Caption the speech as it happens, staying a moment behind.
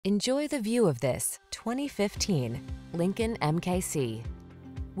Enjoy the view of this 2015 Lincoln MKC.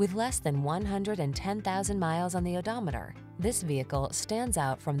 With less than 110,000 miles on the odometer, this vehicle stands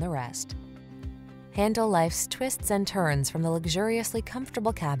out from the rest. Handle life's twists and turns from the luxuriously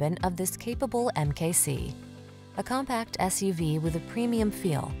comfortable cabin of this capable MKC. A compact SUV with a premium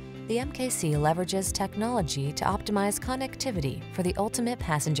feel, the MKC leverages technology to optimize connectivity for the ultimate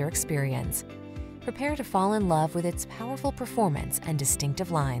passenger experience. Prepare to fall in love with its powerful performance and distinctive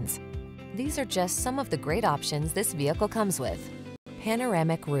lines. These are just some of the great options this vehicle comes with: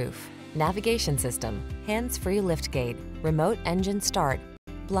 panoramic roof, navigation system, hands-free liftgate, remote engine start,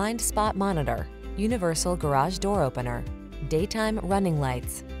 blind spot monitor, universal garage door opener, daytime running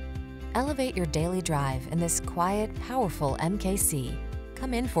lights. Elevate your daily drive in this quiet, powerful MKC.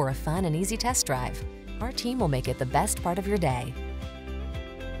 Come in for a fun and easy test drive. Our team will make it the best part of your day.